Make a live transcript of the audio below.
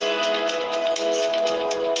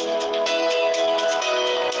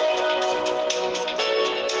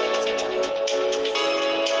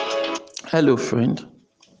Hello, friend.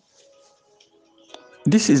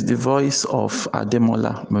 This is the voice of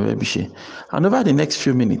Ademola Morebise. And over the next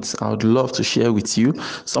few minutes, I would love to share with you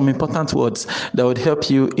some important words that would help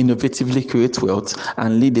you innovatively create wealth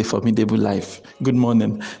and lead a formidable life. Good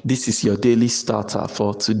morning. This is your daily starter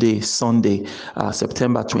for today, Sunday,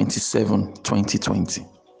 September 27, 2020.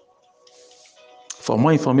 For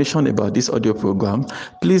more information about this audio program,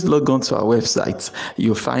 please log on to our website.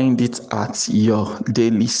 You'll find it at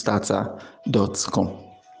yourdailystarter.com.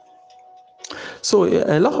 So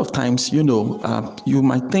a lot of times, you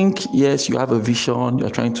might think, yes, you have a vision,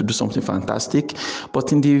 you're trying to do something fantastic,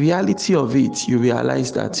 but in the reality of it, you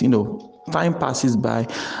realize that, time passes by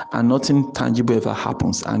and nothing tangible ever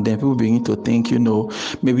happens. And then people begin to think,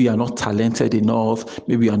 maybe you're not talented enough,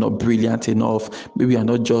 maybe you're not brilliant enough, maybe you're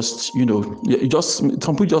not just, some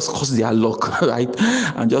people just cause their luck, right?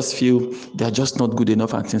 And just feel they're just not good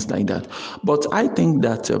enough and things like that. But I think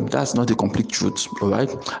that that's not the complete truth, all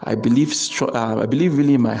right? I believe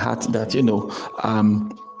really in my heart that,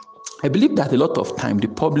 I believe that a lot of time the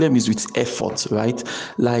problem is with effort, right?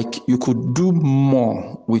 Like you could do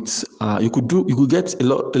more with you could get a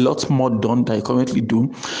lot more done than you currently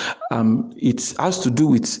do. It has to do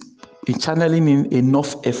with channeling in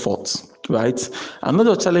enough effort, right? And not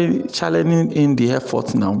just channeling in the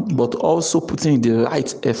effort now, but also putting in the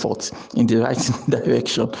right effort in the right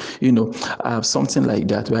direction, something like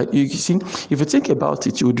that, right? You see, if you think about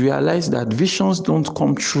it, you would realize that visions don't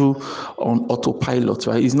come true on autopilot,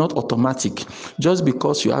 right? It's not automatic. Just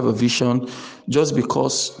because you have a vision, just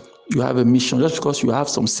because you have a mission, just because you have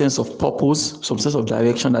some sense of purpose, some sense of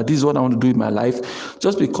direction, that this is what I want to do in my life,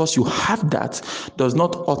 just because you have that does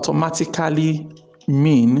not automatically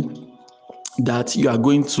mean that you are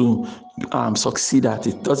going to succeed at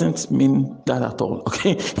it. Doesn't mean that at all.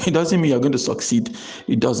 Okay, it doesn't mean you're going to succeed.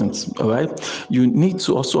 It doesn't. All right. You need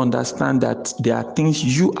to also understand that there are things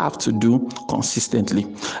you have to do consistently.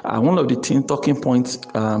 One of the talking points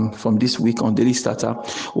from this week on Daily Starter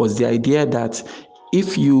was the idea that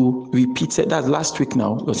if you repeated that last week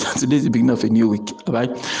now, today is the beginning of a new week, right?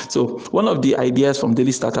 So one of the ideas from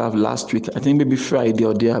Daily Starter of last week, I think maybe Friday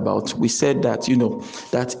or thereabout, we said that,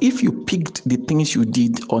 that if you picked the things you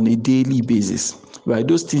did on a daily basis, right?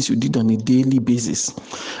 Those things you did on a daily basis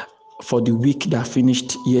for the week that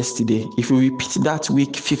finished yesterday. If you repeat that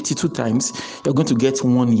week 52 times, you're going to get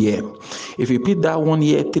 1 year. If you repeat that 1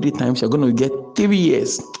 year 3 times, you're going to get 3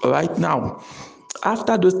 years. All right, now,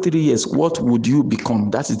 after those 3 years, what would you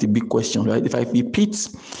become? That is the big question, right? If I repeat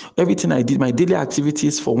everything I did, my daily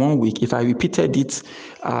activities for 1 week, if I repeated it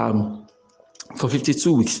for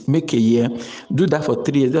 52 weeks, make a year, do that for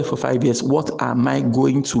 3 years, do that for 5 years, what am I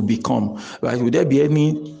going to become, right? Would there be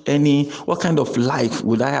what kind of life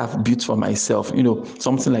would I have built for myself,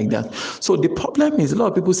 something like that. So the problem is a lot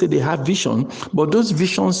of people say they have vision, but those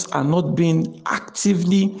visions are not being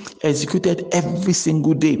actively executed every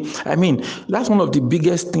single day. I mean, that's one of the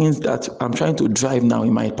biggest things that I'm trying to drive now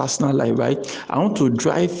in my personal life, right? I want to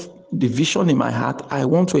drive the vision in my heart. I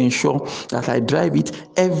want to ensure that I drive it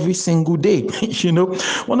every single day.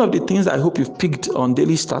 One of the things I hope you've picked on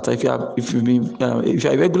Daily Starter, if you're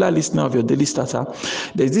a regular listener of your Daily Starter,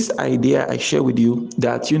 there's this idea I share with you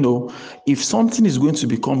that if something is going to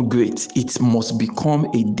become great, it must become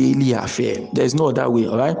a daily affair. There's no other way.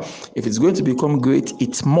 All right. If it's going to become great,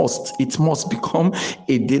 it must become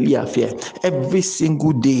a daily affair. Every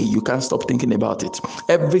single day you can't stop thinking about it.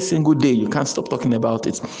 Every single day you can't stop talking about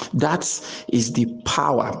it. That is the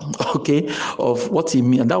power, okay, of what it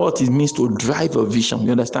means. And that's what it means to drive a vision.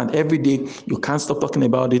 You understand? Every day you can't stop talking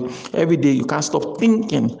about it. Every day you can't stop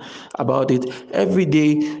thinking about it. Every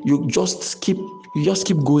day you just keep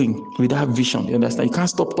going with that vision. You understand? You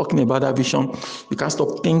can't stop talking about that vision. You can't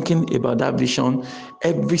stop thinking about that vision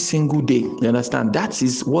every single day. You understand? That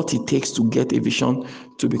is what it takes to get a vision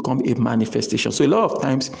to become a manifestation. So a lot of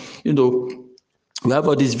times, we have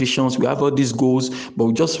all these visions, we have all these goals, but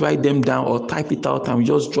we just write them down or type it out and we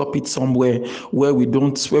just drop it somewhere where we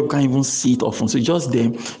can't even see it often. So just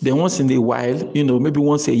them. Then once in a while, maybe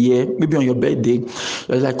once a year, maybe on your birthday,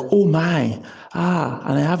 you're like, oh my,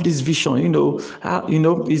 and I have this vision,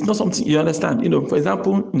 it's not something you understand. For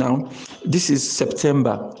example, now this is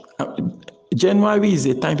September. January is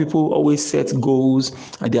a time people always set goals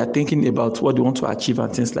and they are thinking about what they want to achieve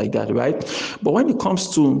and things like that, right? But when it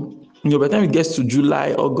comes to by the time it gets to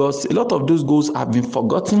July, August, a lot of those goals have been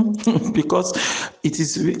forgotten because it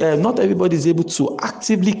is not everybody is able to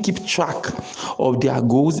actively keep track of their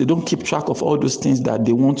goals. They don't keep track of all those things that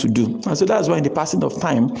they want to do. And so that's why in the passing of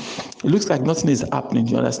time, it looks like nothing is happening.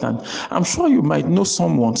 You understand? I'm sure you might know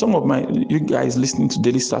some of you guys listening to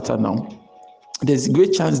Daily Starter now. there's a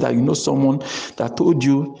great chance that you know someone that told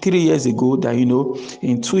you 3 years ago that,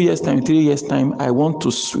 in 2 years time, 3 years time, I want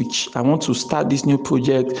to switch, I want to start this new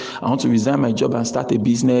project, I want to resign my job and start a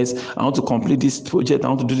business, I want to complete this project, I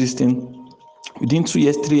want to do this thing within 2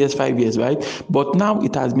 years, 3 years, 5 years, right? But now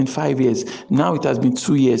it has been 5 years, now it has been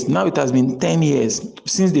 2 years, now it has been 10 years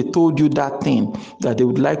since they told you that thing that they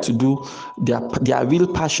would like to do, their real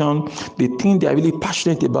passion, the thing they are really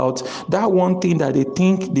passionate about, that one thing that they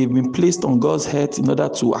think they've been placed on God's head in order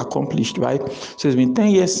to accomplish, right? So it's been 10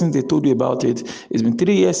 years since they told you about it, it's been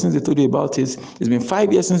 3 years since they told you about it, it's been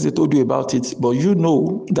 5 years since they told you about it, but you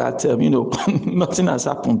know that nothing has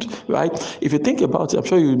happened, right? If you think about it, I'm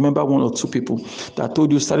sure you remember one or two people that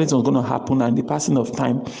told you something was going to happen, and the passing of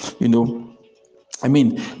time,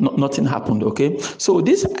 nothing happened, okay? So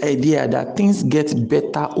this idea that things get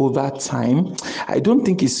better over time, I don't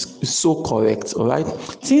think is so correct, all right?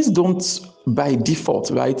 Things don't by default,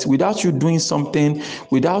 right? Without you doing something,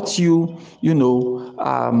 without you,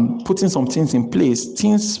 putting some things in place,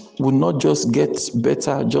 things will not just get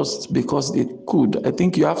better just because they could. I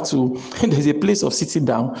think you have to, there's a place of sitting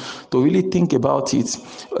down to really think about it,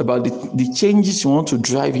 about the changes you want to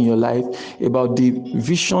drive in your life, about the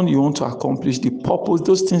vision you want to accomplish, the purpose,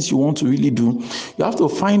 those things you want to really do. You have to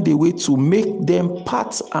find a way to make them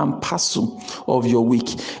part and parcel of your week,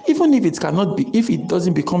 even if it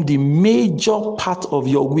doesn't become the major part of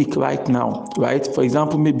your week right now, right? For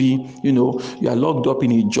example, maybe you are locked up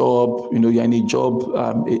in a job, you're in a job,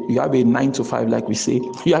 you have a 9 to 5, like we say,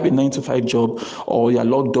 you have a 9 to 5 job, or you're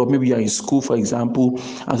locked up, maybe you're in school, for example,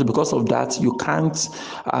 and so because of that you can't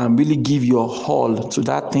really give your all to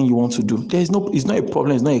that thing you want to do. It's not a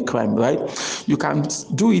problem, it's not a crime, right? You can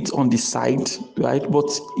do it on the side, right? But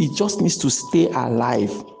it just needs to stay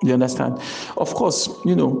alive. You understand? Of course,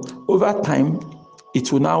 over time it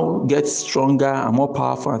will now get stronger and more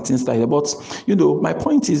powerful and things like that. But my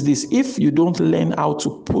point is this: if you don't learn how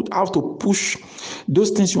to push those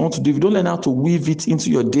things you want to do, if you don't learn how to weave it into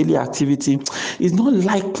your daily activity, it's not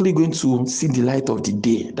likely going to see the light of the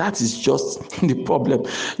day. That is just the problem.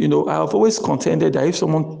 I've always contended that if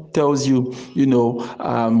someone tells you,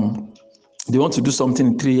 they want to do something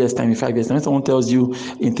in 3 years time, in 5 years time. When someone tells you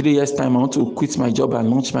in 3 years time, I want to quit my job and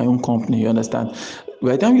launch my own company, you understand?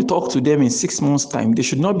 By the time you talk to them in 6 months time, they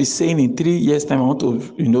should not be saying in 3 years time, I want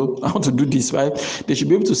to do this, right? They should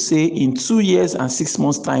be able to say in 2 years and 6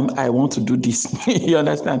 months time, I want to do this. You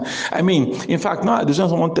understand? In fact, now when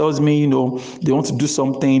someone tells me, they want to do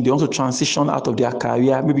something, they want to transition out of their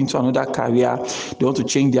career, maybe into another career, they want to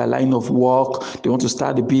change their line of work, they want to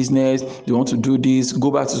start a business, they want to do this, go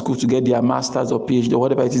back to school to get their master's or PhD or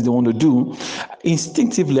whatever it is they want to do.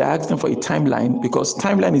 Instinctively, I ask them for a timeline, because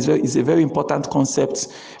timeline is a very important concept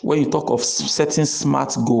when you talk of setting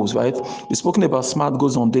smart goals, right? We've spoken about smart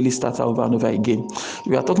goals on Daily Starter over and over again.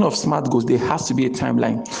 We are talking of smart goals. There has to be a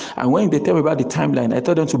timeline. And when they tell me about the timeline, I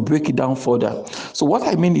tell them to break it down further. So what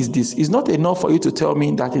I mean is this: it's not enough for you to tell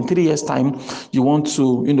me that in 3 years time you want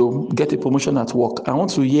to get a promotion at work. I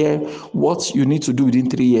want to hear what you need to do within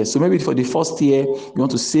 3 years. So maybe for the first year you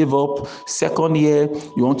want to save up, second year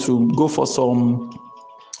you want to go for some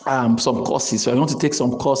courses. So you want to take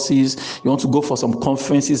some courses, you want to go for some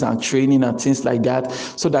conferences and training and things like that,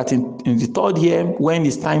 so that in the third year, when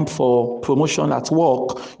it's time for promotion at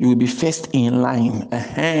work, you will be first in line.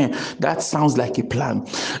 That sounds like a plan.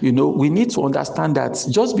 We need to understand that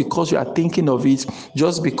just because you are thinking of it,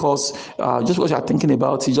 just because you are thinking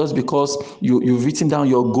about it, just because you've written down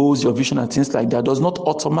your goals, your vision and things like that, does not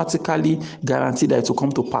automatically guarantee that it will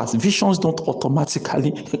come to pass. Visions don't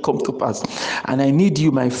automatically come to pass. And I need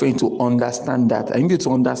you, my friend, to understand that. I need you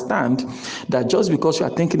to understand that just because you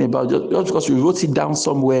are thinking about, just because you wrote it down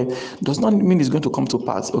somewhere, does not mean it's going to come to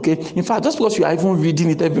pass. Okay? In fact, just because you are even reading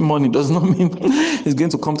it every morning does not mean it's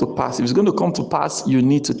going to come to pass. If it's going to come to pass, you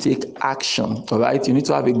need to take action. All right? You need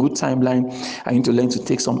to have a good timeline. I need to learn to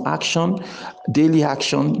take some action, daily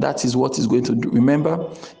action. That is what is going to do. Remember,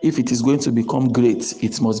 if it is going to become great,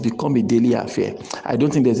 it must become a daily affair. I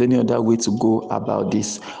don't think there's any other way to go about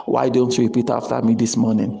this. Why don't you repeat after me this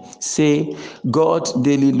morning? Say, God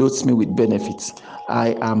daily loads me with benefits.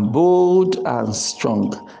 I am bold and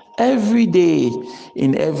strong. Every day,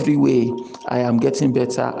 in every way, I am getting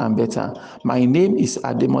better and better. My name is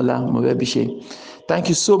Ademola Morebise. Thank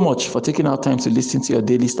you so much for taking our time to listen to your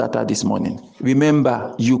Daily Starter this morning.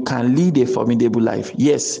 Remember, you can lead a formidable life.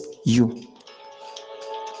 Yes, you.